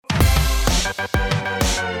Hey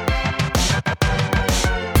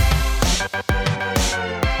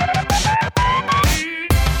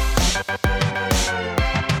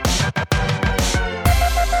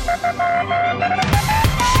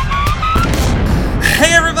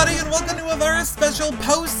everybody, and welcome to a very special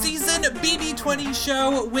postseason BB20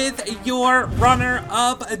 show with your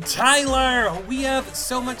runner-up, Tyler. We have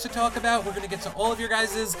so much to talk about. We're going to get to all of your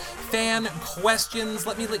guys' fan questions.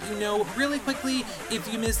 Let me let you know really quickly,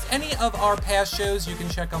 if you missed any of our past shows, you can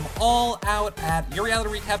check them all out at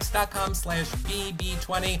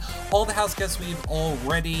yourrealityrecaps.com/BB20. All the house guests we've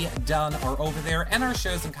already done are over there, and our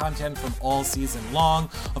shows and content from all season long.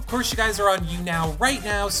 Of course, you guys are on YouNow right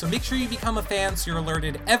now, so make sure you become a fan so you're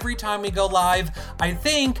alerted every time we go live. I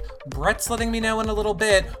think Brett's letting me know in a little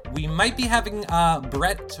bit. We might be having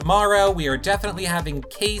Brett tomorrow. We are definitely having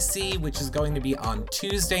Casey, which is going to be on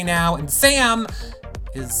Tuesday now. And Sam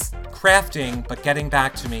is crafting, but getting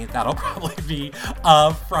back to me. That'll probably be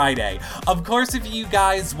Friday. Of course, if you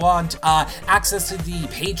guys want access to the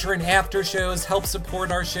patron after shows, help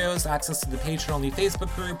support our shows, access to the patron-only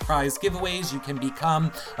Facebook group, prize giveaways, you can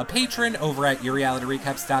become a patron over at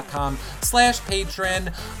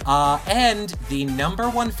yourrealityrecaps.com/patron. And the number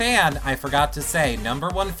one fan, I forgot to say, number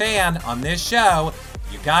one fan on this show,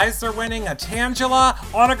 you guys are winning a Tangela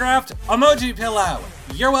autographed emoji pillow.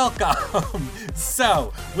 You're welcome.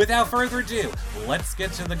 So, without further ado, let's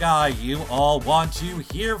get to the guy you all want to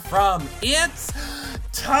hear from. It's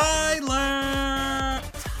Tyler.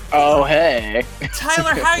 Oh, hey.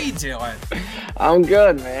 Tyler, how you doing? I'm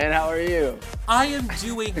good, man. How are you? I am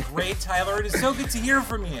doing great, Tyler. It is so good to hear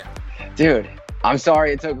from you. Dude, I'm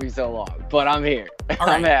sorry it took me so long, but I'm here. All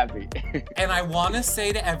right. I'm happy. And I want to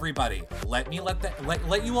say to everybody, let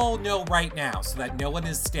you all know right now so that no one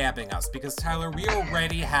is stabbing us, because Tyler, we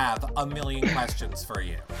already have a million questions for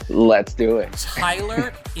you. Let's do it.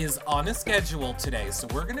 Tyler is on a schedule today, so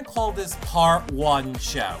we're going to call this part one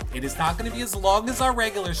show. It is not going to be as long as our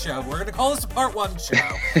regular show. We're going to call this a part one show.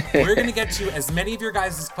 We're going to get to as many of your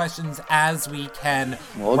guys' questions as we can.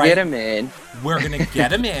 We'll get them in. We're going to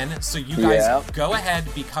get them in, so you guys go ahead,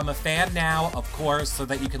 become a fan now, of course, so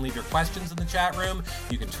that you can leave your questions in the chat room.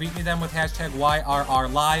 You can tweet me them with hashtag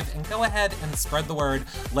YRRLive, and go ahead and spread the word.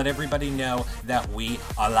 Let everybody know that we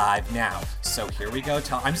are live now. So here we go.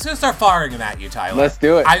 I'm just going to start firing them at you, Tyler. Let's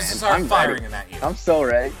do it. I'm just going to start firing them at you. I'm so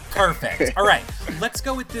ready. Perfect. All right. Let's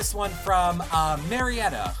go with this one from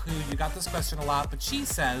Marietta, who you got this question a lot, but she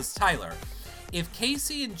says, Tyler, if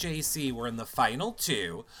Casey and JC were in the final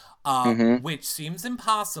two, which seems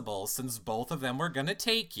impossible since both of them were going to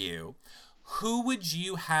take you, who would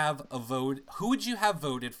you have voted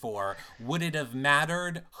for? Would it have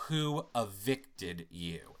mattered who evicted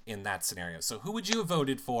you in that scenario? So who would you have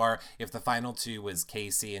voted for if the final two was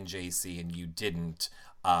Casey and JC and you didn't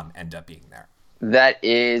end up being there? That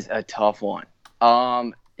is a tough one.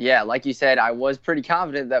 Yeah, like you said, I was pretty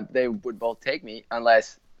confident that they would both take me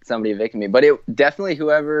unless somebody evicted me. But it definitely,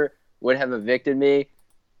 whoever would have evicted me,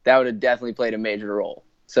 that would have definitely played a major role.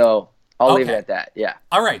 So I'll leave it at that. Yeah.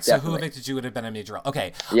 All right. Definitely. So who evicted you would have been a major role.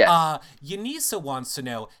 Okay. Yes. Yanisa wants to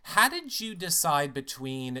know, how did you decide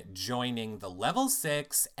between joining the Level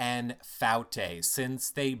 6 and Faute, since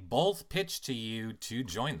they both pitched to you to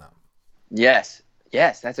join them? Yes.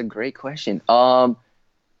 That's a great question. I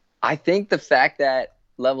think the fact that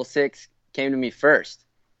Level 6 came to me first,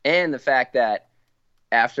 and the fact that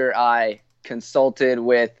after I consulted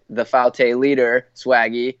with the Faute leader,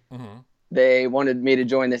 Swaggy, they wanted me to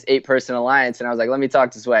join this 8-person alliance, and I was like, let me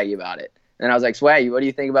talk to Swaggy about it. And I was like, Swaggy, what do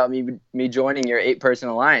you think about me joining your 8-person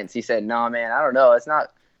alliance? He said, nah, man, I don't know. It's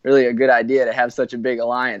not really a good idea to have such a big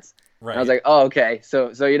alliance. Right. And I was like, oh, okay.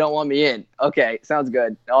 So you don't want me in. Okay, sounds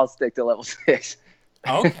good. I'll stick to Level 6.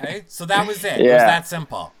 Okay, so that was it. It was that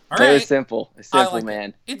simple. All right. It was simple. It's simple,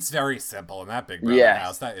 man. It's very simple in that Big Brother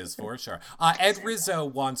house. That is for sure. Ed Rizzo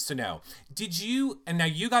wants to know, and now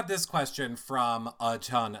you got this question from a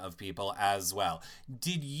ton of people as well.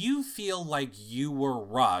 Did you feel like you were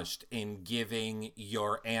rushed in giving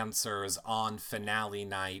your answers on finale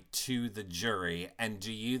night to the jury? And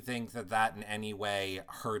do you think that in any way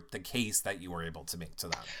hurt the case that you were able to make to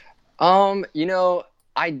them?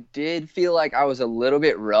 I did feel like I was a little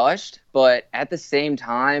bit rushed, but at the same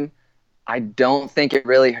time, I don't think it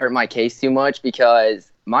really hurt my case too much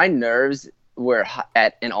because my nerves were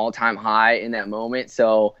at an all-time high in that moment.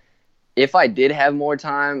 So if I did have more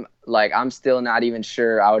time, I'm still not even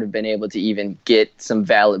sure I would have been able to even get some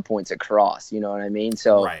valid points across. You know what I mean?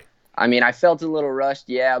 So, right. I mean, I felt a little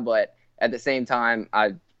rushed, but at the same time,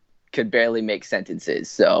 I could barely make sentences,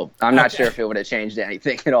 so I'm not sure if it would have changed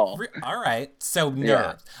anything at all. All right, so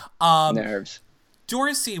nerves. Nerves.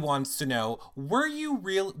 Dorsey wants to know, were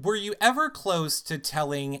you ever close to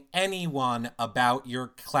telling anyone about your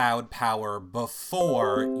cloud power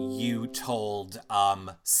before you told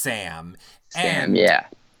Sam? Sam, And yeah.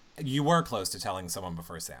 you were close to telling someone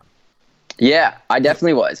before Sam. Yeah, I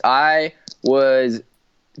definitely was. I was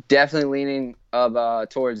definitely leaning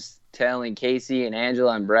towards telling Casey and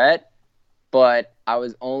Angela and Brett, but I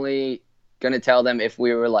was only going to tell them if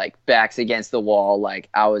we were like backs against the wall, like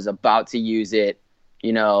I was about to use it,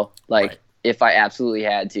 like Right. if I absolutely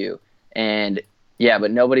had to. And yeah, but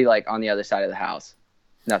nobody like on the other side of the house.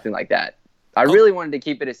 Nothing like that. I really wanted to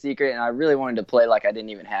keep it a secret, and I really wanted to play like I didn't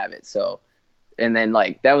even have it. So, and then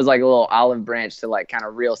like that was like a little olive branch to like kind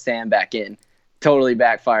of reel Sam back in. Totally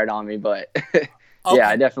backfired on me, but yeah,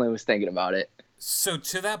 I definitely was thinking about it. So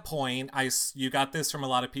to that point, you got this from a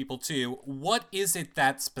lot of people too. What is it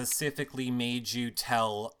that specifically made you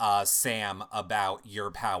tell Sam about your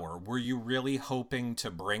power? Were you really hoping to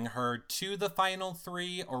bring her to the final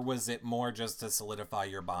three, or was it more just to solidify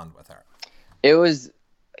your bond with her? It was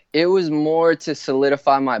more to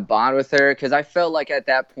solidify my bond with her, because I felt like at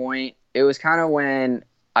that point it was kind of when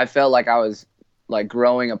I felt like I was like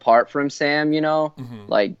growing apart from Sam,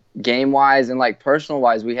 like game wise and like personal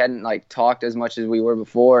wise, we hadn't like talked as much as we were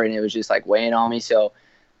before, and it was just like weighing on me. So,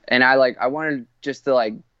 and I wanted just to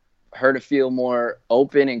like her to feel more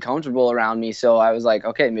open and comfortable around me. So I was like,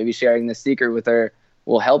 okay, maybe sharing the secret with her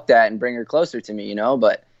will help that and bring her closer to me,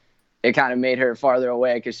 but it kind of made her farther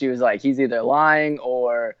away, because she was like, he's either lying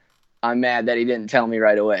or I'm mad that he didn't tell me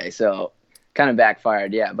right away. So kind of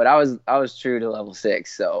backfired. Yeah. But I was true to level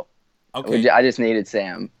 6. So Okay. I just needed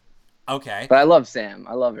Sam. Okay. But I love Sam.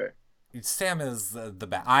 I love her. Sam is the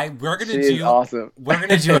best. She's awesome. We're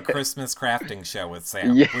gonna do a Christmas crafting show with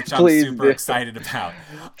Sam, Yeah, which I'm super do. excited about.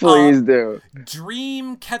 Please do.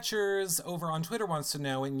 Dream Catchers over on Twitter wants to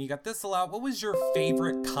know, and you got this a lot. What was your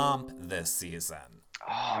favorite comp this season?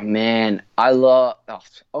 Oh man, I love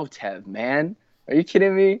Otev. Man, are you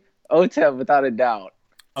kidding me? Otev without a doubt.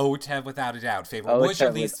 Otev without a doubt. Favorite. What was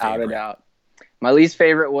your least without favorite? a doubt. My least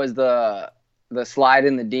favorite was the slide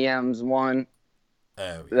in the DMs one.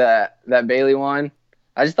 Oh, yeah. That Bailey one.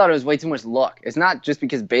 I just thought it was way too much luck. It's not just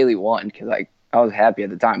because Bailey won, because like I was happy at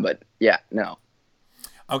the time, but yeah, no.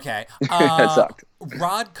 Okay. That sucked.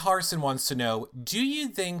 Rod Carson wants to know, do you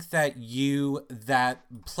think that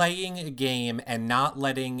playing a game and not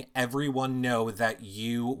letting everyone know that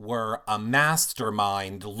you were a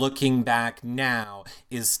mastermind looking back now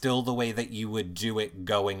is still the way that you would do it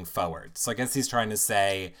going forward? So I guess he's trying to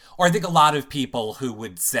say, or I think a lot of people who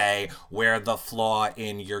would say where the flaw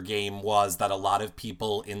in your game was that a lot of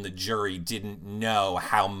people in the jury didn't know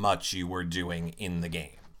how much you were doing in the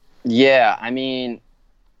game. Yeah, I mean,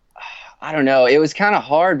 I don't know. It was kind of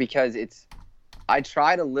hard because I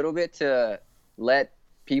tried a little bit to let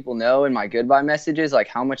people know in my goodbye messages like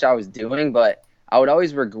how much I was doing, but I would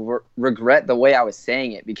always regret the way I was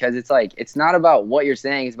saying it, because it's like it's not about what you're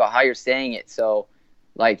saying, it's about how you're saying it. So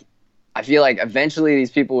like I feel like eventually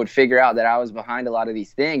these people would figure out that I was behind a lot of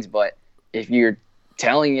these things, but if you're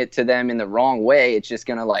telling it to them in the wrong way, it's just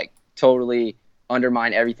going to like totally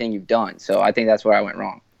undermine everything you've done. So I think that's where I went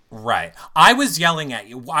wrong. Right. I was yelling at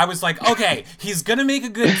you. I was like, okay, he's gonna make a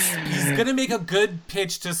good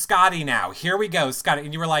pitch to Scotty now. Here we go, Scotty.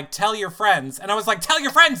 And you were like, tell your friends. And I was like, tell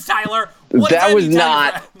your friends, Tyler. What that was mean,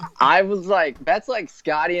 not. I was like, that's like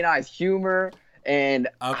Scotty and I's humor, and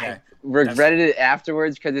okay. I regretted it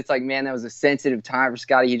afterwards, because it's like, man, that was a sensitive time for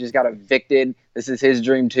Scotty. He just got evicted. This is his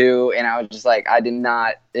dream too, and I was just like,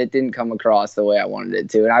 it didn't come across the way I wanted it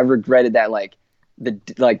to, and I regretted that like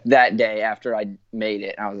that day after I made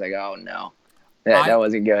it. I was like, oh no, that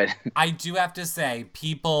wasn't good. I do have to say,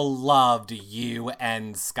 people loved you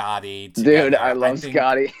and Scotty together. Dude, I love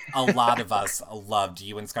Scotty. A lot of us loved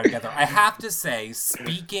you and Scotty together. I have to say,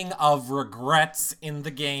 speaking of regrets in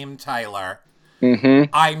the game, Tyler,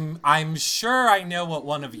 I'm sure I know what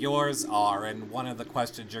one of yours are, and one of the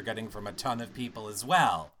questions you're getting from a ton of people as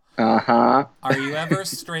well. Uh-huh. Are you ever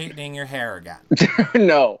straightening your hair again?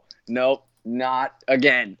 No. Nope. Not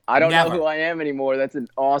again. I don't Never. know who I am anymore. That's an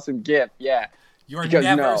awesome gift. Yeah. You're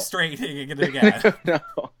never straightening it again.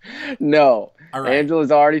 No. All right.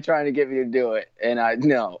 Angela's already trying to get me to do it, and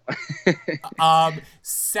no.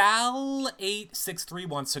 Sal863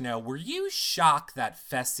 wants to know, were you shocked that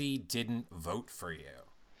Fessy didn't vote for you?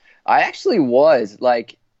 I actually was.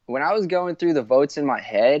 Like, when I was going through the votes in my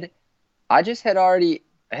head, I just had always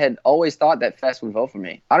thought that Fess would vote for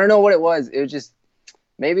me. I don't know what it was. It was just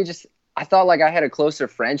I thought like I had a closer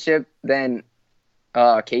friendship than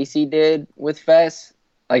Casey did with Fess.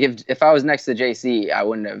 Like if I was next to JC, I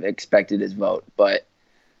wouldn't have expected his vote. But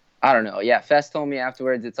I don't know. Yeah, Fest told me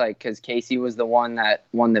afterwards it's like because Casey was the one that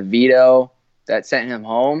won the veto that sent him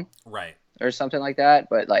home Right. or something like that.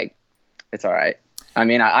 But like, it's all right. I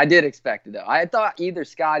mean, I did expect it though. I thought either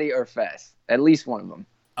Scotty or Fest, at least one of them.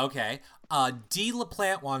 Okay. D.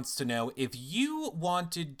 LaPlante wants to know if you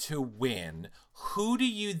wanted to win, who do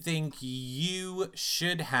you think you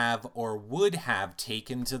should have or would have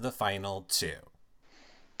taken to the final two?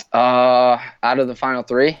 Out of the final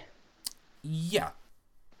three? Yeah.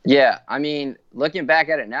 Yeah, I mean, looking back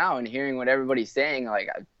at it now and hearing what everybody's saying, like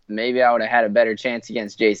maybe I would have had a better chance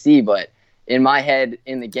against JC, but in my head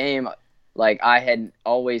in the game, like I had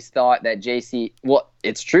always thought that JC, well,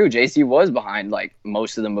 it's true, JC was behind like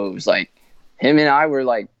most of the moves. Like him and I were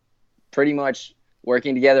like pretty much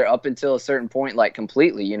working together up until a certain point, like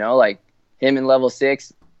completely, like him in level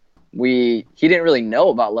 6, he didn't really know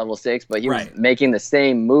about level 6, but he was making the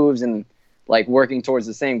same moves and like working towards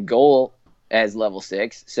the same goal as level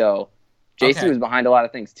 6. So JC was behind a lot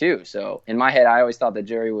of things too. So in my head, I always thought the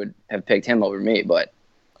jury would have picked him over me, but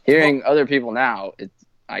hearing other people now,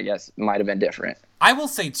 I guess might have been different. I will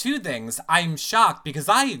say two things. I'm shocked because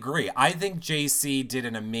I agree. I think JC did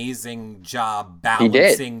an amazing job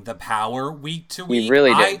balancing the power week to week. He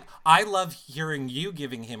really did. I love hearing you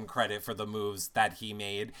giving him credit for the moves that he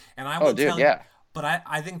made. And I will tell you, but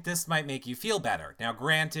I think this might make you feel better. Now,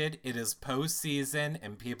 granted, it is postseason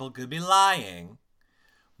and people could be lying.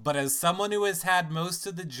 But as someone who has had most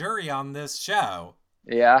of the jury on this show,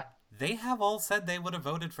 they have all said they would have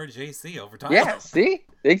voted for JC over time. Yeah, see?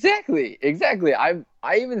 Exactly. I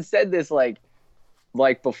even said this like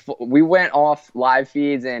before we went off live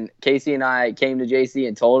feeds and Casey and I came to JC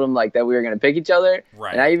and told him like that we were going to pick each other.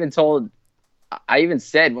 Right. And I even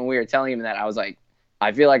said when we were telling him that, I was like,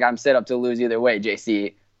 I feel like I'm set up to lose either way,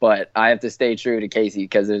 JC, but I have to stay true to Casey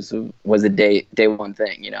because this was a day one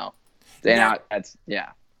thing,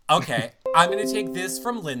 Okay, I'm going to take this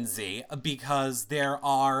from Lindsay because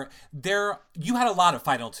you had a lot of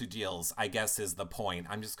final two deals, I guess is the point.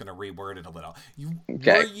 I'm just going to reword it a little.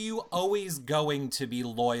 Were you always going to be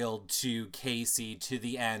loyal to Casey to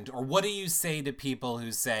the end? Or what do you say to people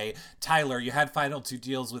who say, Tyler, you had final two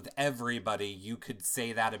deals with everybody. You could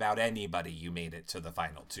say that about anybody you made it to the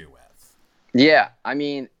final two with. Yeah, I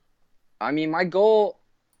mean, my goal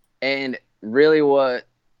and really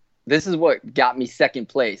this is what got me second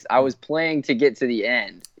place. I was playing to get to the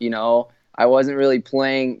end, I wasn't really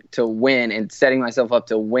playing to win and setting myself up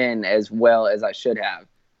to win as well as I should have.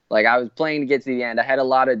 Like I was playing to get to the end. I had a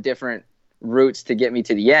lot of different routes to get me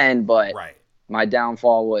to the end, but my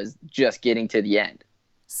downfall was just getting to the end.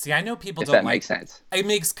 See, I know people don't that makes sense. It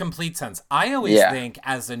makes complete sense. I always think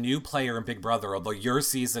as a new player in Big Brother, although your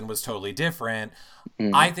season was totally different,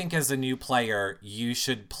 I think as a new player, you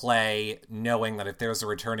should play knowing that if there's a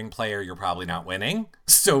returning player, you're probably not winning.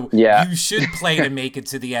 So you should play to make it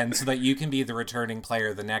to the end so that you can be the returning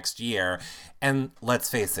player the next year. And let's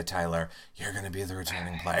face it, Tyler, you're going to be the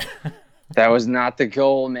returning player. That was not the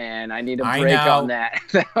goal, man. I need a break on that.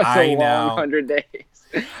 That was a long 100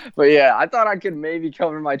 days. But yeah, I thought I could maybe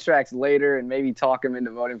cover my tracks later and maybe talk him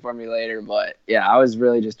into voting for me later. But yeah, I was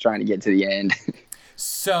really just trying to get to the end.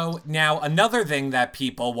 So now another thing that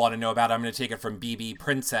people want to know about, I'm going to take it from BB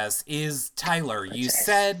Princess, is Tyler, you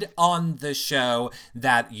said on the show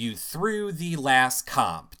that you threw the last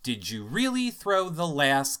comp. Did you really throw the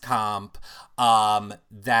last comp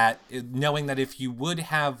that knowing that if you would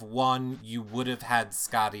have won, you would have had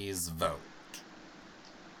Scotty's vote?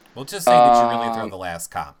 We'll just say that you really throw the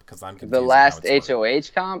last comp because I'm confused. The last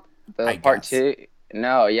HOH comp? The part 2?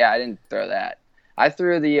 No, I didn't throw that. I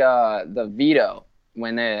threw the veto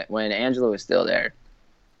when Angela was still there.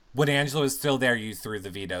 When Angela was still there, you threw the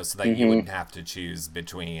veto so that you wouldn't have to choose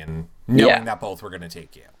between knowing that both were going to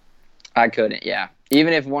take you. I couldn't,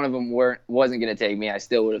 Even if one of them wasn't going to take me, I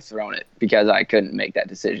still would have thrown it because I couldn't make that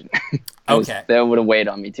decision. That would have weighed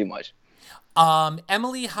on me too much.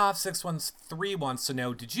 Emily Hoff 613 wants to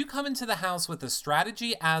know, did you come into the house with a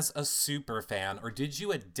strategy as a super fan, or did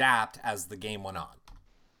you adapt as the game went on?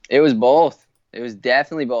 It was both. It was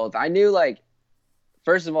definitely both. I knew,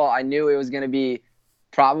 first of all, I knew it was going to be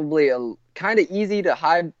probably a kind of easy to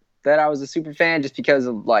hide that I was a super fan just because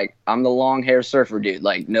of, I'm the long hair surfer dude.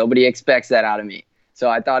 Nobody expects that out of me. So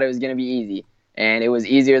I thought it was going to be easy. And it was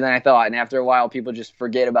easier than I thought. And after a while, people just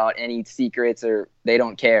forget about any secrets or they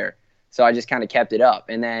don't care. So I just kind of kept it up.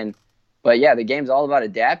 And then, but yeah, the game's all about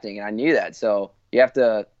adapting, and I knew that. So you have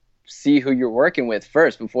to see who you're working with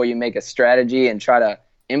first before you make a strategy and try to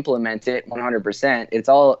implement it 100%.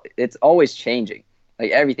 It's always changing.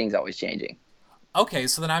 Everything's always changing. Okay,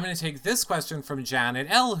 so then I'm going to take this question from Janet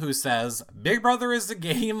L., who says, Big Brother is a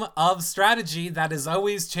game of strategy that is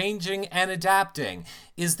always changing and adapting.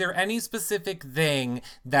 Is there any specific thing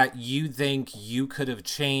that you think you could have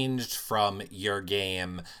changed from your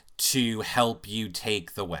game to help you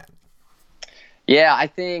take the win? Yeah, I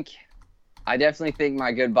definitely think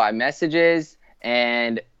my goodbye messages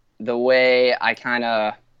and the way I kind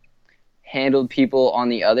of handled people on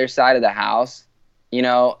the other side of the house. You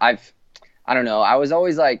know, I don't know. I was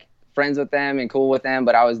always like friends with them and cool with them,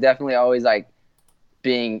 but I was definitely always like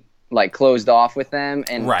being like closed off with them.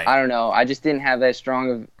 And Right. I don't know. I just didn't have as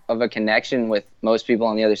strong of a connection with most people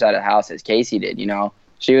on the other side of the house as Casey did. You know,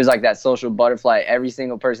 she was like that social butterfly. Every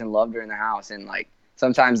single person loved her in the house. And like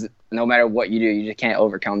sometimes no matter what you do, you just can't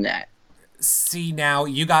overcome that. See, now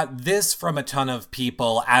you got this from a ton of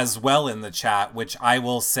people as well in the chat, which I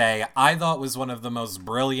will say I thought was one of the most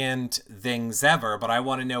brilliant things ever. But I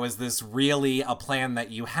want to know, is this really a plan that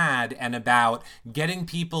you had, and about getting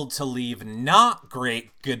people to leave not great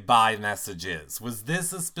goodbye messages? Was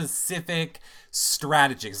this a specific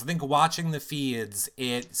strategy? Because I think watching the feeds,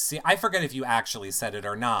 I forget if you actually said it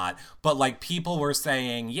or not, but like people were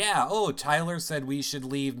saying, yeah, oh, Tyler said we should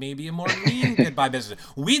leave maybe a more mean goodbye message.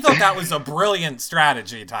 We thought that was a brilliant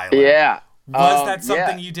strategy, Tyler. Yeah. Was that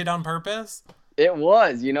something yeah. you did on purpose? It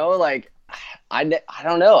was, you know, like I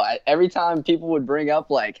don't know. Every time people would bring up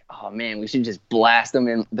like, oh man, we should just blast them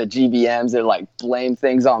in the GBMs or like blame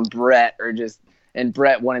things on Brett and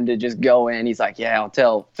Brett wanted to just go in. He's like, yeah, I'll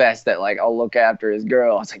tell Fest that like I'll look after his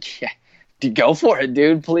girl. I was like, yeah, dude, go for it,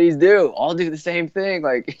 dude. Please do. I'll do the same thing.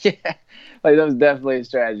 Like, yeah, like that was definitely a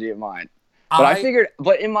strategy of mine. But I figured,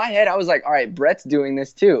 but in my head, I was like, all right, Brett's doing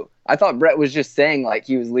this too. I thought Brett was just saying like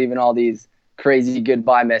he was leaving all these crazy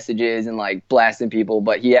goodbye messages and like blasting people,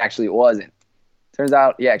 but he actually wasn't. Turns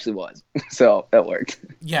out he actually was. So that worked.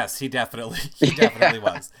 Yes, he definitely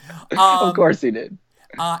was. Of course he did.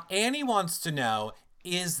 Annie wants to know,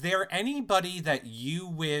 is there anybody that you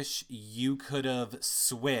wish you could have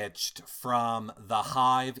switched from the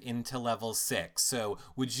Hive into level 6? So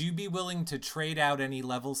would you be willing to trade out any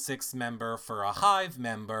level 6 member for a Hive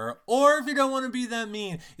member? Or if you don't want to be that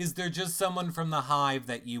mean, is there just someone from the Hive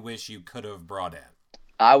that you wish you could have brought in?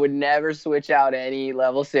 I would never switch out any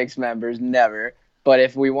level 6 members, never. But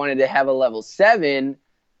if we wanted to have a level 7,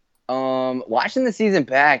 watching the season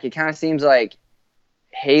back, it kind of seems like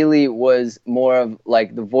Haley was more of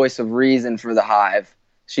like the voice of reason for the Hive.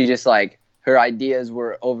 She just like her ideas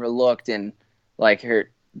were overlooked and like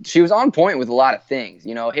she was on point with a lot of things.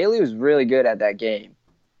 You know, Haley was really good at that game.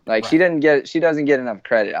 Like right. She doesn't get enough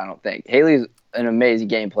credit, I don't think. Haley's an amazing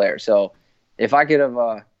game player. So if we could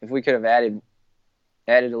have added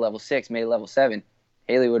a level 6, made a level 7,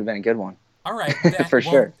 Haley would have been a good one. All right. For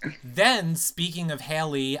sure. Then, speaking of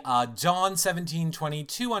Haley,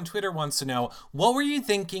 Dawn1722 on Twitter wants to know, what were you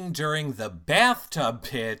thinking during the bathtub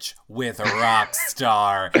pitch with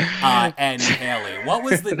Rockstar and Haley? What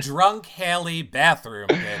was the drunk Haley bathroom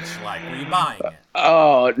pitch like? Were you buying it?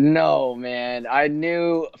 Oh, no, man. I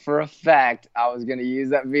knew for a fact I was going to use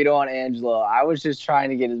that veto on Angela. I was just trying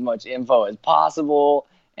to get as much info as possible,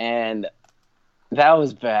 and that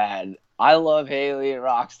was bad. I love Haley and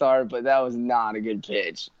Rockstar, but that was not a good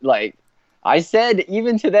pitch. Like I said,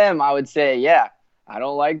 even to them, I would say, yeah, I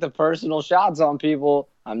don't like the personal shots on people.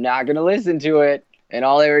 I'm not going to listen to it. And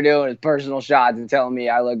all they were doing is personal shots and telling me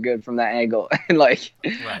I look good from that angle. And like,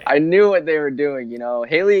 right. I knew what they were doing. You know,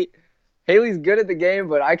 Haley's good at the game,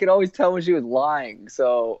 but I could always tell when she was lying.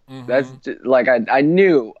 So that's just, like, I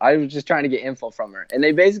knew. I was just trying to get info from her. And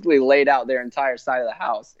they basically laid out their entire side of the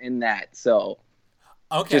house in that. So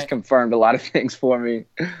okay. Just confirmed a lot of things for me.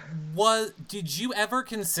 Did you ever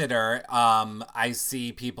consider, I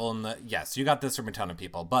see people yes, you got this from a ton of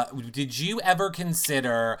people, but did you ever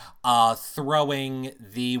consider throwing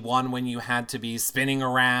the one when you had to be spinning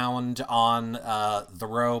around on the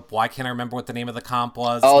rope? Why can't I remember what the name of the comp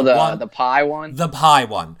was? Oh, the pie one? The pie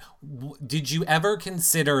one. Did you ever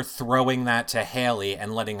consider throwing that to Haley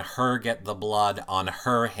and letting her get the blood on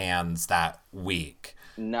her hands that week?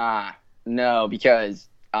 Nah. No, because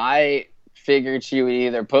I figured she would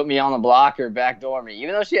either put me on the block or backdoor me.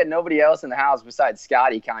 Even though she had nobody else in the house besides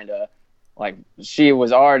Scotty, kind of. Like, she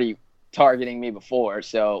was already targeting me before.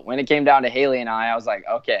 So when it came down to Haley and I was like,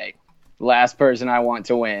 okay, last person I want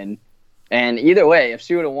to win. And either way, if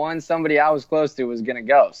she would have won, somebody I was close to was going to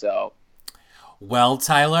go. So, well,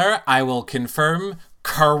 Tyler, I will confirm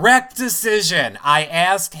Correct decision. I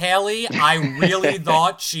asked Haley. I really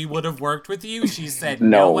thought she would have worked with you. She said,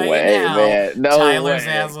 no way now. Man. No Tyler's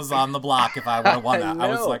way. ass was on the block if I would have won that. I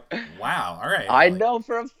was like, wow. All right, Haley. I know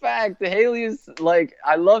for a fact that Haley is like,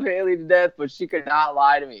 I love Haley to death, but she could not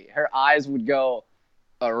lie to me. Her eyes would go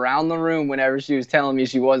around the room whenever she was telling me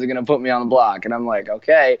she wasn't going to put me on the block. And I'm like,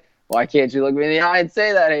 okay, why can't you look me in the eye and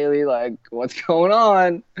say that, Haley? Like, what's going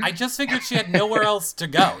on? I just figured she had nowhere else to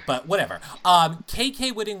go, but whatever.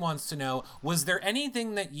 KK Whitting wants to know, was there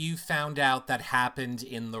anything that you found out that happened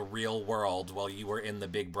in the real world while you were in the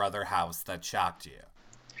Big Brother house that shocked you?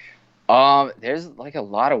 There's like a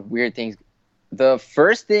lot of weird things. The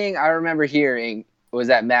first thing I remember hearing was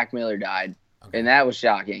that Mac Miller died, and that was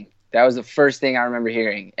shocking. That was the first thing I remember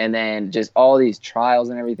hearing. And then just all these trials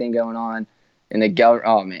and everything going on. And the government,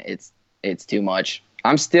 oh man, it's too much.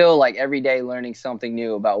 I'm still like every day learning something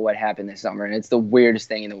new about what happened this summer, and it's the weirdest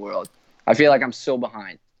thing in the world. I feel like I'm so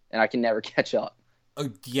behind, and I can never catch up.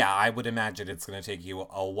 Yeah, I would imagine it's going to take you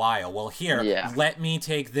a while. Well, here, let me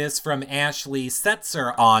take this from Ashley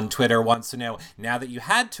Setzer on Twitter. Wants to know, now that you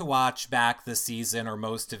had to watch back the season or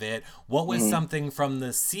most of it, what was something from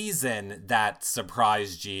the season that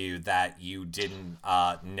surprised you that you didn't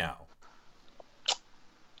know?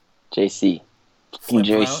 JC.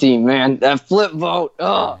 JC, man. That flip vote.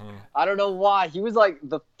 Oh, I don't know why. He was like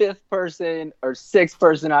the fifth person or sixth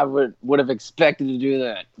person I would have expected to do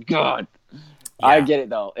that. God. Yeah. I get it,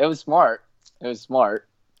 though. It was smart.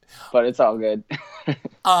 But it's all good.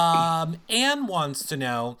 Anne wants to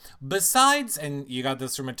know, besides, and you got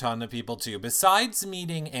this from a ton of people too, besides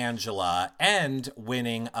meeting Angela and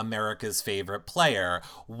winning America's Favorite Player,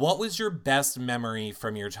 what was your best memory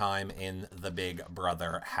from your time in the Big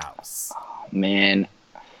Brother house? Oh, man,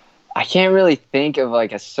 I can't really think of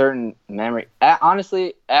like a certain memory.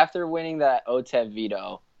 Honestly, after winning that OTEV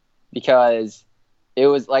veto, because it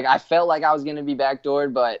was like I felt like I was going to be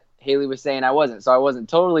backdoored, but Haley was saying I wasn't, so I wasn't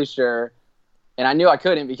totally sure. And I knew I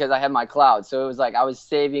couldn't because I had my cloud. So it was like I was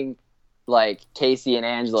saving like Casey and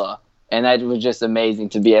Angela, and that was just amazing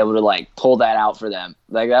to be able to like pull that out for them.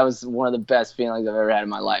 Like that was one of the best feelings I've ever had in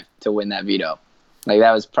my life, to win that veto. Like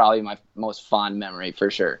that was probably my most fond memory for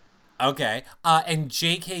sure. Okay. And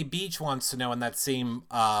JK Beach wants to know on that same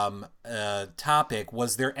topic,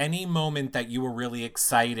 was there any moment that you were really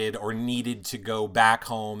excited or needed to go back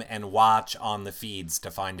home and watch on the feeds to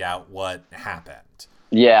find out what happened?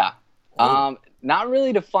 Yeah. Not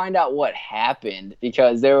really to find out what happened,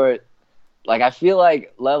 because there were, like, I feel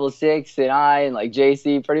like Level 6 and I and like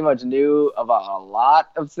JC pretty much knew about a lot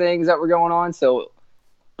of things that were going on. So,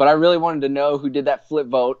 but I really wanted to know who did that flip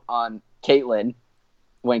vote on Caitlyn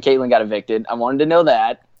when Caitlyn got evicted. I wanted to know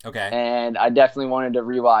that. Okay. And I definitely wanted to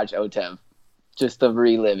rewatch OTEV just to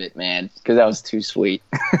relive it, man, because that was too sweet.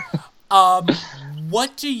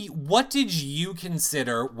 What did you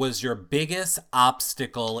consider was your biggest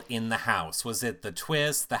obstacle in the house? Was it the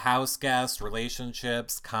twist, the house guest,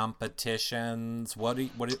 relationships, competitions? What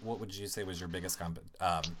would you say was your biggest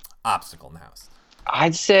obstacle in the house?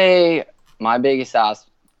 I'd say my biggest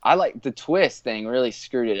I like the twist thing really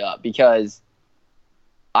screwed it up, because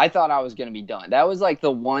I thought I was going to be done. That was like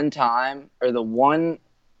the one time, or the one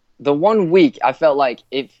week I felt like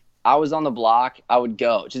if I was on the block, I would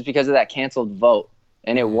go, just because of that canceled vote.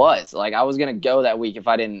 And it was like I was going to go that week if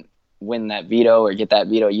I didn't win that veto or get that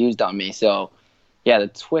veto used on me. So, yeah, the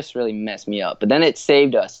twist really messed me up. But then it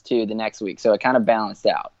saved us, too, the next week. So it kind of balanced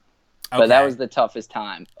out. Okay. But that was the toughest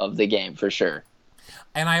time of the game for sure.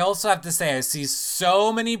 And I also have to say, I see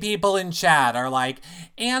so many people in chat are like,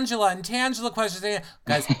 Angela and Tangela questions.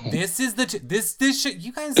 Guys, this is this should,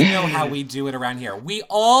 you guys know how we do it around here. We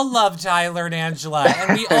all love Tyler and Angela,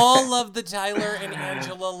 and we all love the Tyler and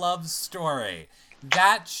Angela love story.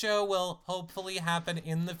 That show will hopefully happen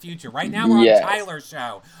in the future. Right now, we're on Tyler's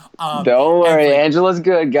show. Don't worry, Angela's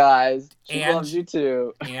good, guys. She loves you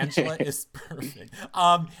too. Angela is perfect.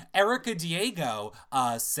 Erica Diego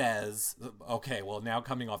says, okay, well, now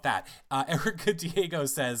coming off that, Erica Diego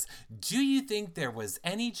says, do you think there was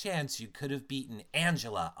any chance you could have beaten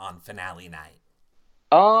Angela on finale night?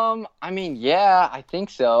 I mean, yeah, I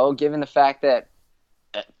think so, given the fact that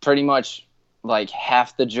pretty much like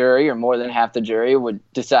half the jury or more than half the jury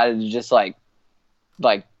decided to just like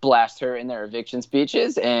blast her in their eviction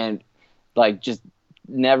speeches and like just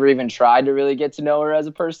never even tried to really get to know her as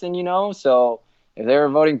a person, you know? So if they were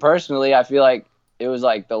voting personally, I feel like it was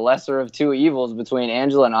like the lesser of two evils between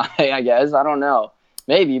Angela and I guess. I don't know.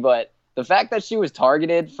 Maybe, but the fact that she was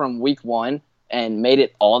targeted from week one and made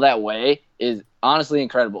it all that way is honestly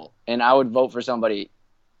incredible. And I would vote for somebody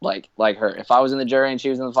like her. If I was in the jury and she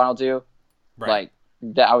was in the final two, like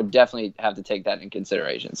that I would definitely have to take that in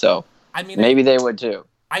consideration. So I mean, maybe they would too.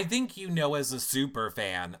 I think, as a super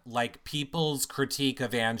fan, like, people's critique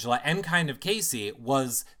of Angela and kind of Casey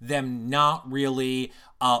was them not really,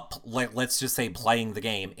 like, let's just say, playing the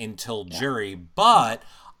game until jury. But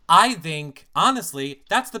I think, honestly,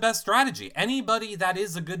 that's the best strategy. Anybody that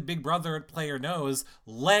is a good Big Brother player knows,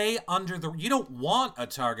 lay under the... You don't want a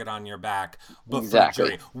target on your back before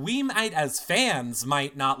jury. We might, as fans,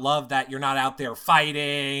 might not love that you're not out there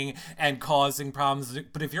fighting and causing problems.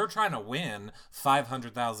 But if you're trying to win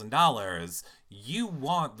 $500,000, you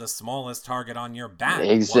want the smallest target on your back.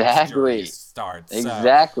 Exactly. Once jury starts.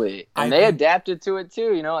 Exactly. And they adapted to it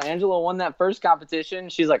too. Angela won that first competition.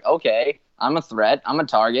 She's like, okay, I'm a threat. I'm a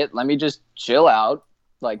target. Let me just chill out,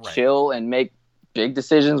 chill and make big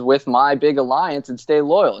decisions with my big alliance and stay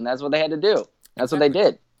loyal. And that's what they had to do. That's what they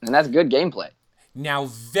did. And that's good gameplay. Now,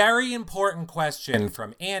 very important question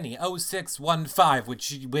from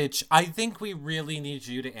Annie0615, which I think we really need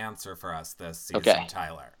you to answer for us this season,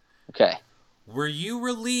 Tyler. Okay. Were you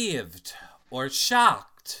relieved or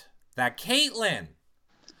shocked that Caitlyn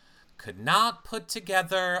could not put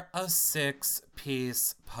together a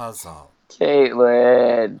 6-piece puzzle?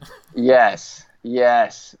 Caitlyn. Yes.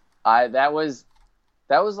 That was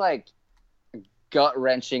like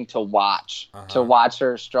gut-wrenching to watch. To watch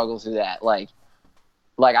her struggle through that. Like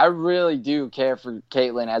I really do care for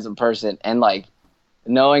Caitlyn as a person, and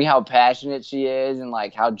knowing how passionate she is and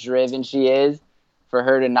how driven she is, for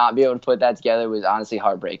her to not be able to put that together was honestly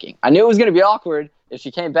heartbreaking. I knew it was going to be awkward if she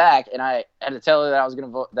came back and I had to tell her that I was going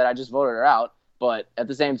to vote, that I just voted her out. But at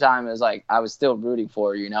the same time, it was I was still rooting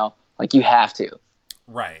for her, you have to.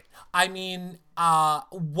 Right. I mean,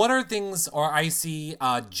 what are things, or I see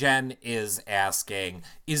Jen is asking,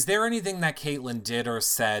 is there anything that Caitlyn did or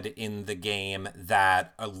said in the game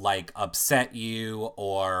that upset you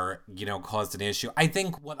or, caused an issue? I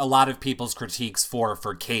think what a lot of people's critiques for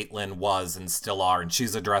Caitlyn was and still are, and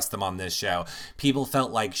she's addressed them on this show, people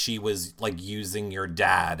felt like she was using your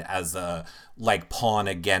dad as a pawn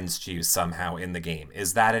against you somehow in the game.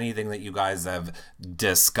 Is that anything that you guys have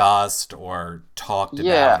discussed or talked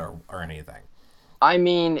about or anything? I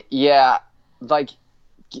mean, yeah,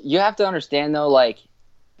 you have to understand though,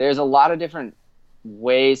 there's a lot of different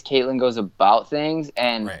ways Caitlyn goes about things,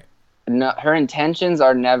 and her intentions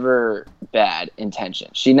are never bad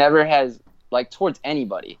intentions. She never has, towards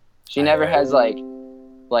anybody. She never has,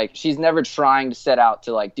 she's never trying to set out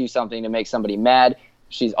to, do something to make somebody mad.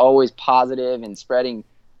 She's always positive and spreading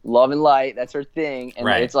love and light. That's her thing. And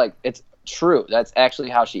it's true. That's actually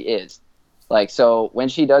how she is. So when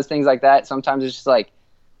she does things like that, sometimes it's just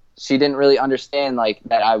she didn't really understand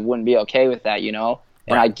that I wouldn't be okay with that,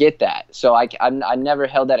 And I get that. So I never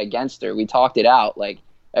held that against her. We talked it out.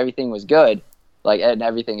 Everything was good. And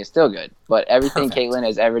everything is still good. But everything Caitlyn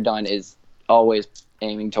has ever done is always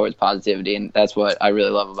aiming towards positivity. And that's what I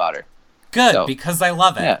really love about her. Good, because I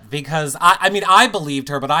love it. Yeah. Because, I believed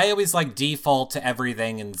her, but I always, default to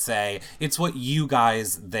everything and say, it's what you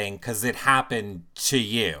guys think, because it happened to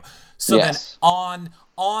you. So then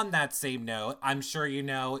on that same note, I'm sure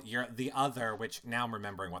you're the other, which now I'm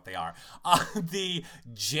remembering what they are, the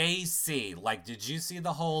JC. Did you see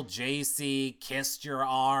the whole JC kissed your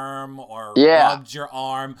arm or rubbed your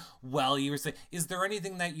arm while you were saying? Is there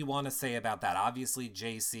anything that you want to say about that? Obviously,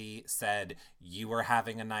 JC said you were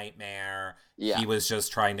having a nightmare. Yeah. He was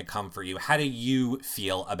just trying to comfort you. How do you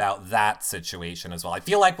feel about that situation as well? I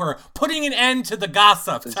feel like we're putting an end to the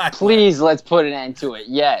gossip. Please, let's put an end to it.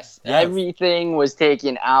 Yes. Everything was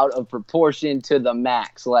taken out of proportion to the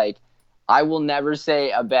max. I will never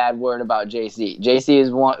say a bad word about JC. JC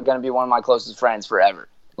is going to be one of my closest friends forever.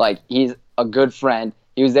 He's a good friend.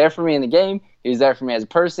 He was there for me in the game. He was there for me as a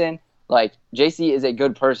person. JC is a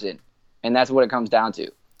good person, and that's what it comes down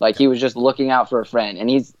to. He was just looking out for a friend, and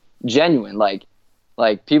he's genuine.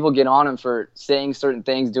 People get on him for saying certain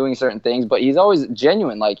things, doing certain things, but he's always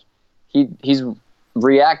genuine. He's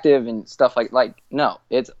reactive and stuff no,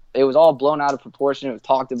 it was all blown out of proportion. It was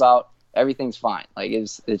talked about. Everything's fine.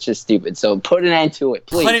 It's just stupid. So put an end to it,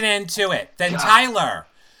 please. Put an end to it. Then Tyler.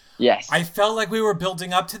 Yes. I felt like we were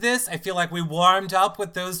building up to this. I feel like we warmed up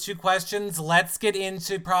with those two questions. Let's get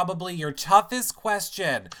into probably your toughest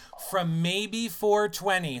question from Maybe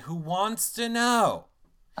 420, who wants to know,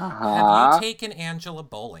 have you taken Angela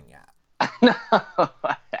bowling yet? No,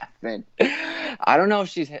 I haven't. I don't know if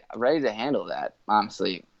she's ready to handle that,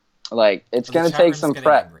 honestly. It's going to take some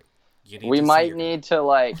prep. We might need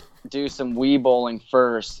to, do some Wii bowling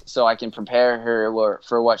first so I can prepare her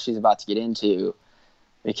for what she's about to get into.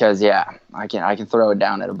 because I can throw it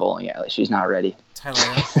down at a bowling alley. She's not ready. Tyler,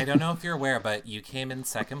 I don't know if you're aware, but you came in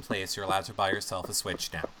second place. You're allowed to buy yourself a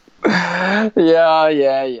Switch now.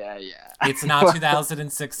 Yeah. It's not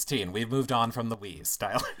 2016. We've moved on from the Wii,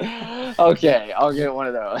 Tyler. Okay, I'll get one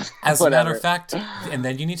of those. As a matter of fact, and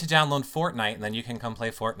then you need to download Fortnite, and then you can come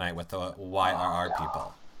play Fortnite with the YRR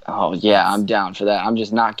people. Oh yeah, I'm down for that. I'm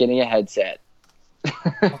just not getting a headset.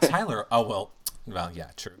 Well, Tyler. Well, yeah,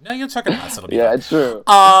 true. No, you'll check it out. It'll be Yeah, fun. it's true.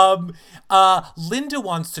 Linda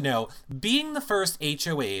wants to know, being the first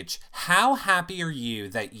HOH, how happy are you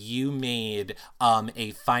that you made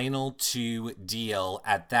a Final 2 deal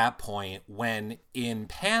at that point when in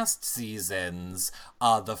past seasons,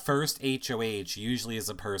 the first HOH usually is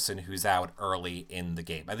a person who's out early in the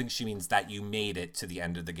game? I think she means that you made it to the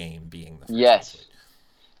end of the game being the first. Yes.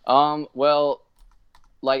 Well,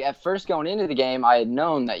 like at first going into the game, I had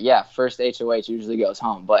known that, first HOH usually goes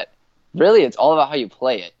home. But really, it's all about how you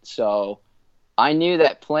play it. So I knew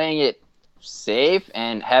that playing it safe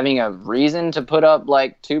and having a reason to put up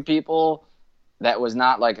like two people that was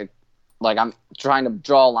not like I'm trying to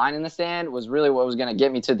draw a line in the sand was really what was going to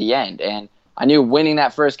get me to the end. And I knew winning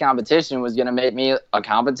that first competition was going to make me a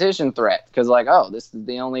competition threat because this is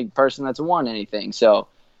the only person that's won anything. So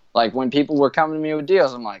like when people were coming to me with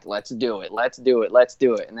deals, I'm like, let's do it.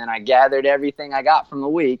 And then I gathered everything I got from the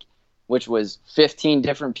week, which was 15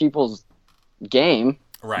 different people's game,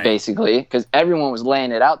 Right. basically, because everyone was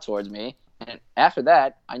laying it out towards me. And after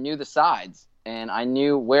that, I knew the sides and I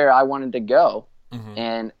knew where I wanted to go. Mm-hmm.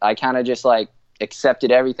 And I kind of just like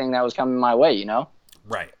accepted everything that was coming my way, you know?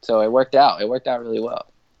 Right. So it worked out. It worked out really well.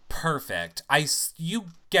 Perfect. You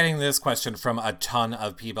getting this question from a ton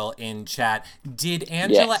of people in chat. Did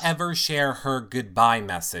Angela ever share her goodbye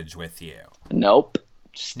message with you? Nope.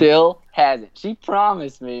 Still hasn't. She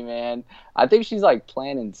promised me, man. I think she's like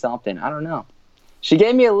planning something. I don't know. She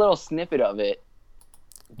gave me a little snippet of it,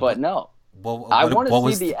 but no. I want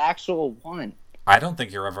to see the actual one. I don't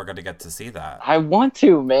think you're ever going to get to see that. I want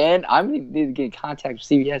to, man. I'm going to need to get in contact with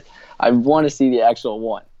CBS. I want to see the actual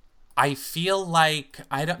one. I feel like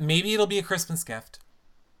maybe it'll be a Christmas gift.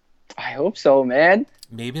 I hope so, man.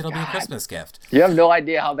 Maybe it'll be a Christmas gift. You have no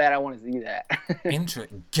idea how bad I want to see that.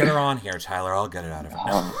 Get her on here, Tyler. I'll get it out of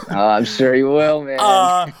her. I'm sure you will, man.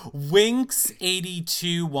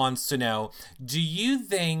 Winks82 wants to know, do you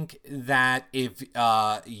think that if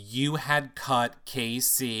you had cut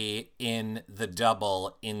KC in the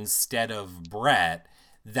double instead of Brett,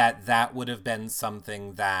 that would have been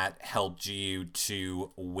something that helped you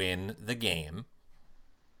to win the game?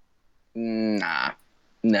 Nah.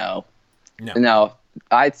 No. When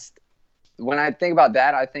I think about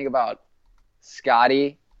that, I think about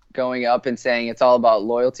Scotty going up and saying it's all about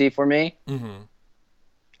loyalty for me. Mm-hmm.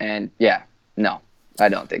 And no, I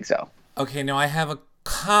don't think so. Okay, now I have a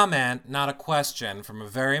comment, not a question, from a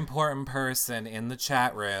very important person in the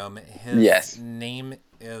chat room. His name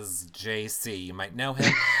is JC. You might know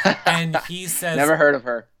him. And he says, never heard of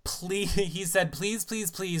her. He said, please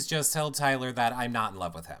just tell Tyler that I'm not in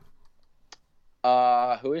love with him.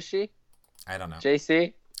 Who is she? I don't know.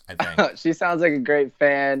 JC? I think. She sounds like a great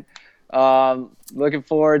fan. Looking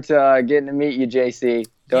forward to getting to meet you, JC.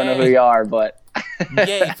 Don't know who you are, but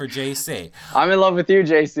yay for JC. I'm in love with you,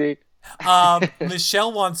 JC.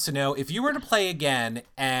 Michelle wants to know, if you were to play again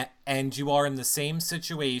and you are in the same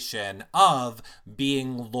situation of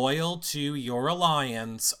being loyal to your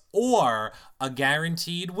alliance or a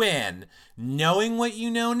guaranteed win, knowing what you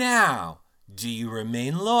know now, do you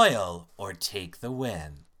remain loyal or take the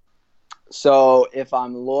win? So if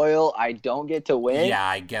I'm loyal, I don't get to win? Yeah,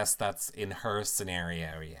 I guess that's in her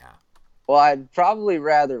scenario, yeah. Well, I'd probably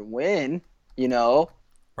rather win,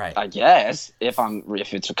 Right. I guess, if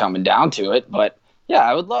it's coming down to it. But yeah,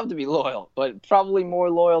 I would love to be loyal, but probably more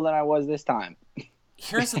loyal than I was this time.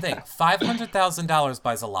 Here's the thing. $500,000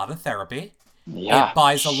 buys a lot of therapy. Yeah. It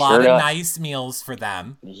buys a lot of nice meals for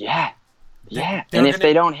them. Yeah. Yeah. And if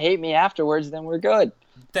they don't hate me afterwards, then we're good.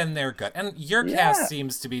 Then they're good. And your cast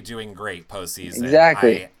seems to be doing great postseason,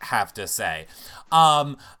 exactly. I have to say.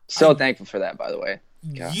 Thankful for that, by the way.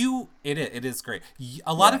 It is great.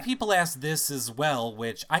 A lot of people asked this as well,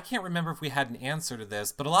 which I can't remember if we had an answer to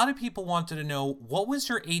this, but a lot of people wanted to know, what was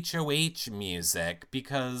your HOH music?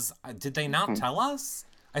 Because did they not tell us?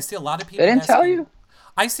 I see a lot of people. They didn't tell you?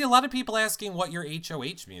 I see a lot of people asking what your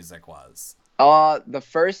HOH music was. The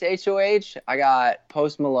first HOH, I got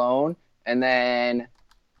Post Malone, and then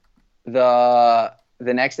the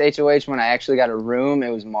next HOH, when I actually got a room, it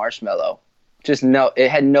was Marshmello. It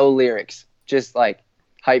had no lyrics, just like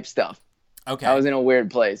hype stuff. I Okay. was in a weird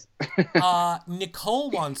place. Nicole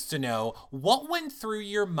wants to know what went through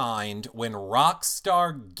your mind when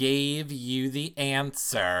Rockstar gave you the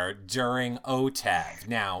answer during OTEV.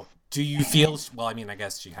 Now, do you feel, well, I mean, I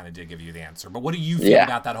guess she kind of did give you the answer, but what do you feel Yeah.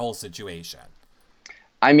 about that whole situation?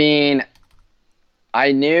 I mean,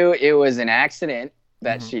 I knew it was an accident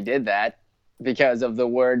that Hmm. she did that because of the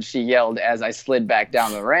words she yelled as I slid back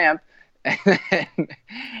down the ramp.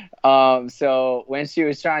 So when she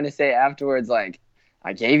was trying to say afterwards, like,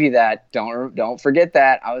 I gave you that, don't forget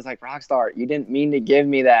that. I was like, Rockstar, you didn't mean to give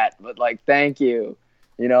me that, but like, thank you.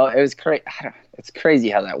 It was crazy. It's crazy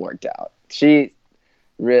how that worked out. That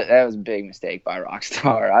was a big mistake by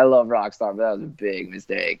Rockstar. I love Rockstar, but that was a big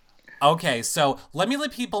mistake. Okay, so let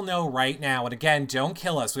people know right now, and again, don't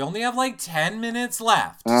kill us. We only have like 10 minutes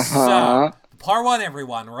left. Uh So, huh. par one,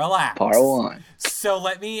 everyone, Part relax. one. So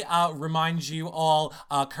let me remind you all,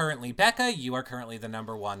 currently, Becca, you are currently the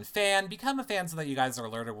number one fan. Become a fan so that you guys are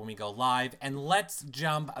alerted when we go live. And let's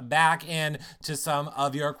jump back in to some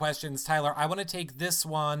of your questions. Tyler, I want to take this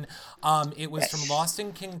one. It was from Yes. Lost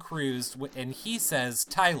in King Cruise, and he says,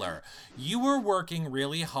 Tyler, you were working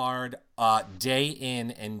really hard day in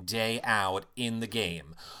and day out in the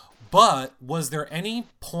game. But was there any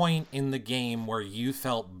point in the game where you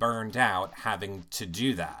felt burned out having to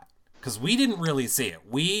do that? Because we didn't really see it.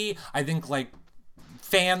 I think, like,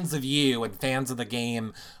 fans of you and fans of the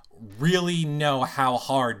game really know how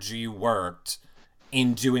hard you worked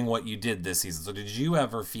in doing what you did this season. So did you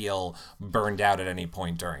ever feel burned out at any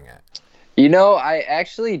point during it? I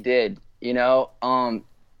actually did,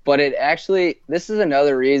 but this is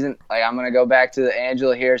another reason, like, I'm going to go back to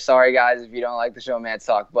Angela here. Sorry, guys, if you don't like the show Mad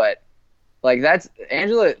Talk, but, like, that's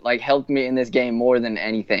Angela, like, helped me in this game more than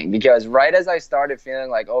anything because right as I started feeling,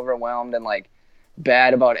 like, overwhelmed and, like,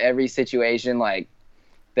 bad about every situation, like,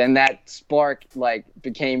 then that spark, like,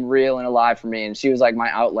 became real and alive for me, and she was, like, my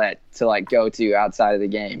outlet to, like, go to outside of the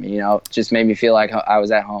game, just made me feel like I was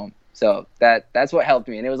at home. So that's what helped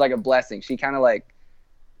me, and it was like a blessing. She kind of like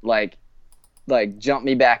jumped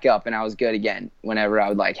me back up, and I was good again whenever I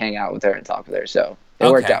would like hang out with her and talk with her. So it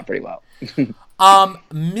worked Okay. out pretty well.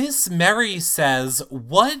 Miss Mary says,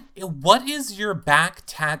 what is your back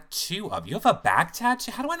tattoo of? You have a back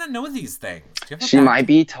tattoo? How do I not know these things? Do you have a She back? might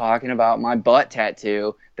be talking about my butt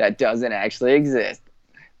tattoo that doesn't actually exist.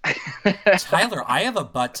 Tyler, I have a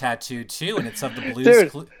butt tattoo too, and it's of the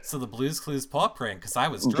Dude, Blues Clues paw print because I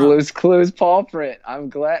was drunk. Blue's Clues paw print. I'm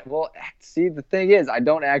glad. Well, see, the thing is, I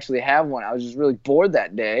don't actually have one. I was just really bored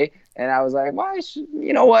that day, and I was like,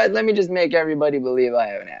 you know what? Let me just make everybody believe I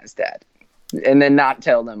have an ass tat, and then not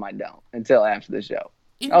tell them I don't until after the show.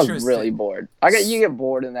 I was really Interesting. bored. You get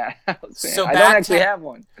bored in that house, man. So I don't actually have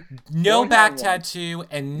one. no Don't back have one. tattoo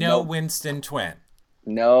and no Nope. Winston twin.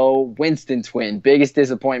 No Winston twin. Biggest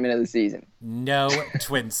disappointment of the season. No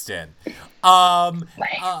Twinston.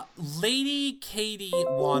 Lady Katie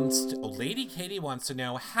wants to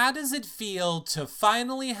know, how does it feel to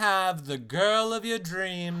finally have the girl of your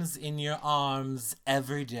dreams in your arms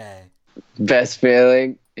every day? Best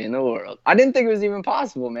feeling in the world. I didn't think it was even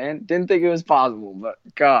possible, man. Didn't think it was possible, but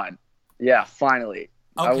God, yeah, finally.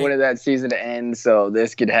 I Okay, wanted that season to end so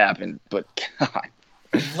this could happen, but God.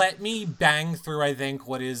 let me bang through, I think,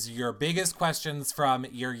 what is your biggest questions from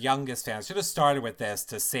your youngest fans. Should have started with this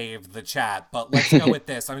to save the chat, but let's go with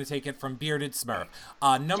this. I'm going to take it from Bearded Smurf.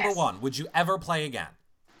 Number Yes. one, would you ever play again?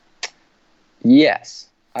 Yes,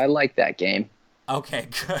 I like that game. Okay,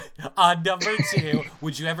 good. Number two,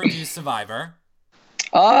 would you ever do Survivor?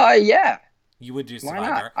 Yeah. You would do Why not?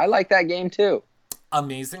 Survivor. I like that game too.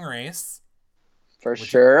 Amazing Race. For Would you?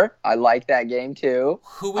 sure. I like that game too.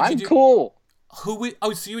 Who would you I'm do? cool. Who would?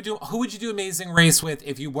 Oh, so you would do? Who would you do Amazing Race with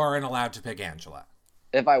if you weren't allowed to pick Angela?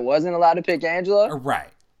 If I wasn't allowed to pick Angela, Right.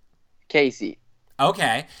 Casey.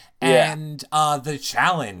 Okay. Yeah. And the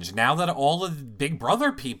challenge. Now that all of the Big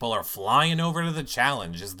Brother people are flying over to the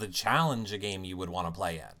challenge, is the challenge a game you would want to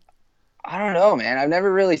play in? I don't know, man. I've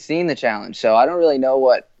never really seen the challenge, so I don't really know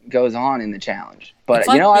what goes on in the challenge. But It's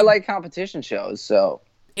like I Big- like competition shows, so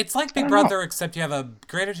It's like I Big don't know. Brother, except you have a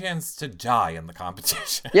greater chance to die in the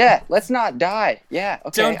competition. Yeah, let's not die. Yeah,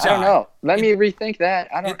 okay. Don't I don't die. know. Let me rethink that.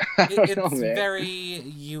 I don't, I don't know, It's man. very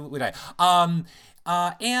you would I.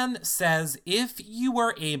 Anne says, if you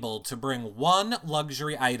were able to bring one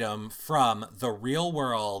luxury item from the real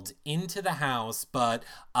world into the house, but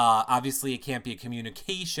obviously it can't be a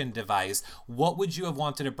communication device, what would you have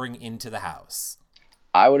wanted to bring into the house?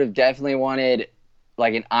 I would have definitely wanted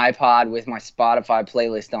like an iPod with my Spotify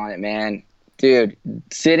playlist on it, man. Dude,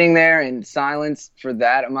 sitting there in silence for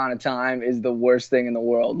that amount of time is the worst thing in the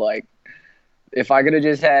world. Like, if I could have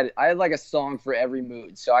just I had like a song for every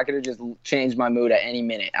mood, so I could have just changed my mood at any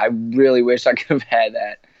minute. I really wish I could have had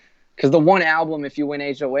that. Because the one album, if you win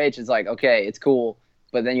HOH, is like, okay, it's cool,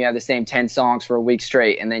 but then you have the same 10 songs for a week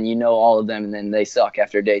straight, and then you know all of them, and then they suck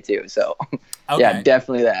after day 2. So, yeah, Okay.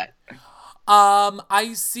 definitely that.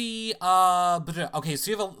 I see, but, okay,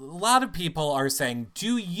 so you have a lot of people are saying,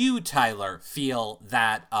 do you, Tyler, feel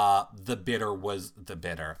that, the bitter was the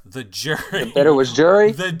jury? The bitter was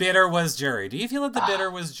jury? The bitter was jury. Do you feel that the bitter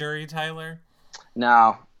was jury, Tyler?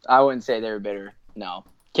 No, I wouldn't say they were bitter. No.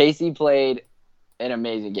 Casey played an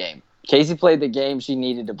amazing game. Casey played the game she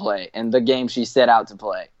needed to play and the game she set out to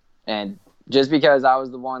play. And just because I was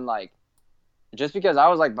the one, like,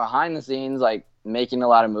 behind the scenes, like, making a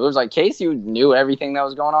lot of moves, like, Casey knew everything that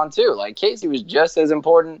was going on too. Like, Casey was just as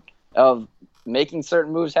important of making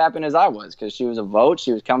certain moves happen as I was, because she was a vote.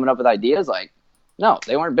 She was coming up with ideas. Like, no,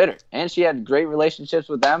 they weren't bitter. And she had great relationships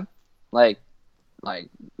with them, like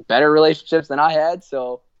better relationships than I had.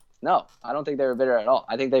 So, no, I don't think they were bitter at all.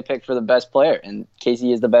 I think they picked for the best player, and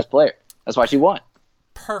Casey is the best player. That's why she won.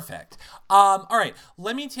 Perfect. All right,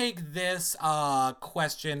 let me take this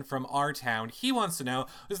question from our town. He wants to know,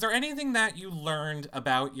 is there anything that you learned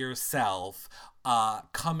about yourself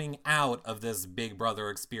coming out of this Big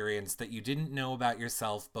Brother experience that you didn't know about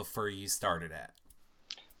yourself before you started it?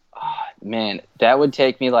 Man, that would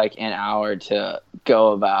take me like an hour to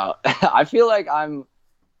go about. I feel like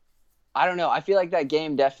I don't know. I feel like that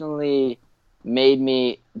game definitely made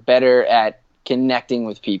me better at connecting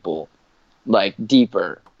with people, like,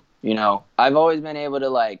 deeper. You know, I've always been able to,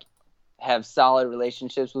 like, have solid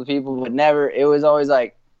relationships with people, but it was always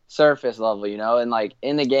like surface level, you know? And, like,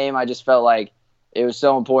 in the game, I just felt like it was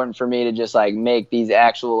so important for me to just, like, make these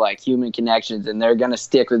actual, like, human connections, and they're going to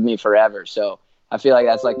stick with me forever. So I feel like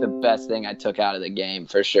that's, like, the best thing I took out of the game,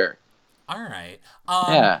 for sure. All right.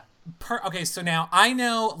 Yeah. Okay, so now I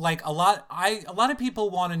know, like, a lot of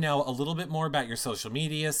people want to know a little bit more about your social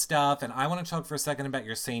media stuff, and I want to talk for a second about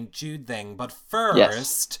your St. Jude thing. But first,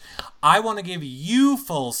 yes, I want to give you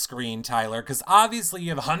full screen, Tyler, because obviously you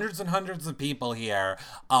have hundreds and hundreds of people here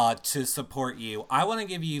to support you. I want to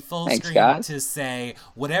give you full screen God. To say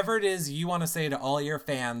whatever it is you want to say to all your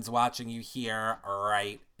fans watching you here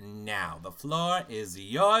right now. The floor is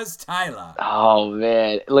yours, Tyler. Oh,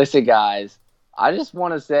 man. Listen, guys. I just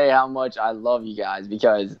want to say how much I love you guys,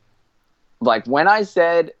 because, like, when I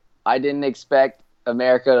said I didn't expect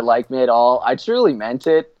America to like me at all, I truly meant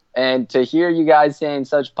it. And to hear you guys saying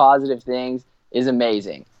such positive things is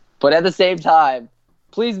amazing. But at the same time,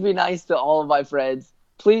 please be nice to all of my friends.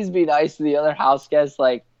 Please be nice to the other house guests.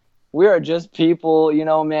 Like, we are just people, you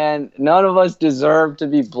know, man. None of us deserve to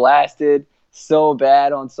be blasted so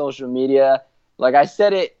bad on social media. Like, I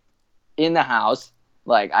said it in the house.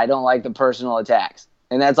 Like, I don't like the personal attacks.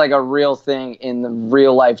 And that's, like, a real thing in the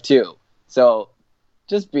real life, too. So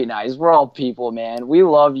just be nice. We're all people, man. We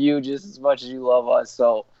love you just as much as you love us.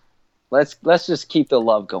 So let's just keep the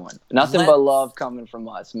love going. Nothing but love coming from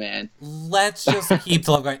us, man. Let's just keep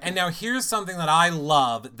the love going. And now here's something that I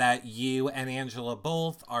love that you and Angela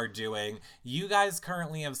both are doing. You guys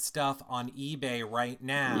currently have stuff on eBay right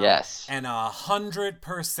now. Yes. And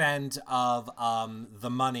 100% of the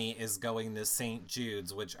money is going to St.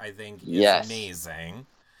 Jude's, which I think is amazing.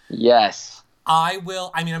 Yes.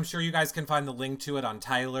 I'm sure you guys can find the link to it on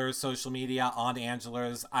Tyler's social media, on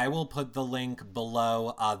Angela's. I will put the link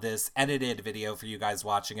below this edited video for you guys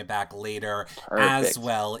watching it back later. Perfect. As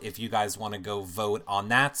well, if you guys want to go vote on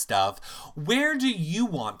that stuff. Where do you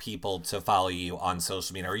want people to follow you on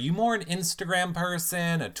social media? Are you more an Instagram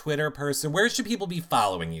person, a Twitter person? Where should people be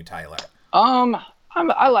following you, Tyler?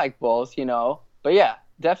 I like both, you know. But yeah,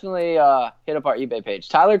 definitely hit up our eBay page.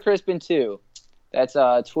 Tyler Crispen 2. That's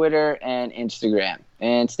Twitter and Instagram.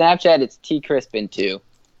 And Snapchat, it's tcrispen2.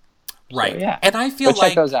 Right. So, yeah. And I feel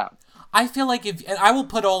check those out. I feel like and I will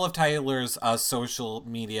put all of Tyler's social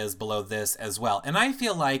medias below this as well. And I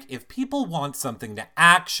feel like if people want something to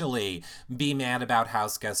actually be mad about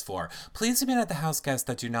house guests for, please be mad at the house guests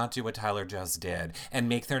that do not do what Tyler just did and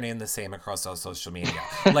make their name the same across all social media.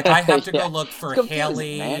 Like, I have to go look for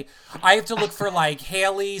Haley. Man. I have to look for, like,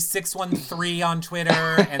 Haley613 on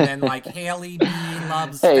Twitter, and then, like, Haley B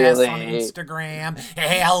loves Fest on Instagram.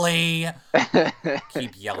 Haley.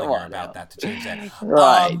 Keep yelling her about that to change that.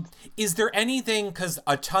 Right. Is there anything, because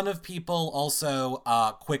a ton of people also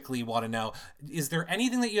quickly want to know, is there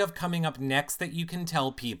anything that you have coming up next that you can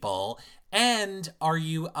tell people? And are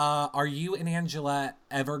you and Angela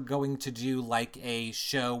ever going to do, like, a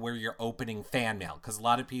show where you're opening fan mail? Because a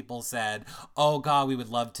lot of people said, oh, God, we would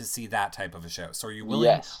love to see that type of a show. So are you willing?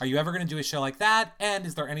 Yes. Are you ever going to do a show like that? And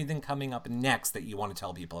is there anything coming up next that you want to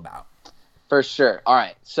tell people about? For sure. All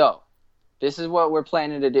right. So this is what we're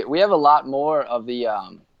planning to do. We have a lot more of the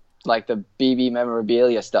like the BB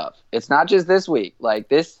memorabilia stuff. It's not just this week. Like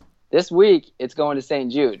this week, it's going to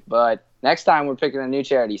St. Jude. But next time, we're picking a new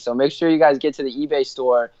charity. So make sure you guys get to the eBay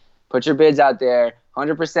store, put your bids out there.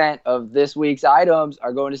 100% of this week's items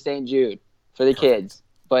are going to St. Jude for the kids.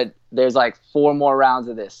 But there's like 4 more rounds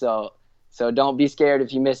of this. So don't be scared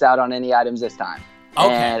if you miss out on any items this time.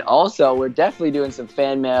 Okay. And also, we're definitely doing some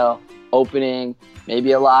fan mail opening,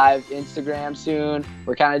 maybe a live Instagram soon.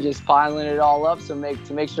 We're kind of just piling it all up to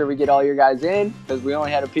make sure we get all your guys in, because we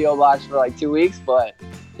only had a PO box for like 2 weeks, but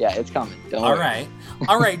yeah, it's coming. Don't worry.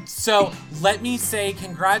 All right. So let me say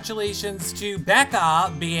congratulations to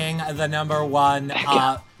Becca being the number 1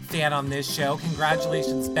 fan on this show.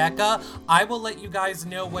 Congratulations, Becca. I will let you guys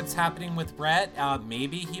know what's happening with Brett.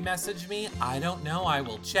 Maybe he messaged me. I don't know. I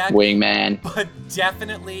will check. Wingman. But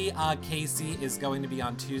definitely Casey is going to be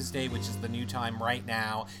on Tuesday, which is the new time right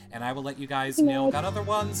now. And I will let you guys know about other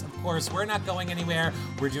ones. Of course, we're not going anywhere.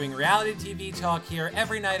 We're doing reality TV talk here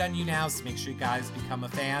every night on YouNow, so make sure you guys become a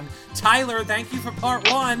fan. Tyler, thank you for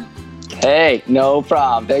part 1. Hey, no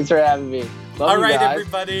problem. Thanks for having me. Love All right, guys.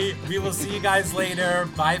 everybody. We will see you guys later.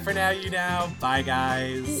 Bye for now, YouNow. Bye,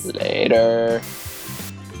 guys. Later.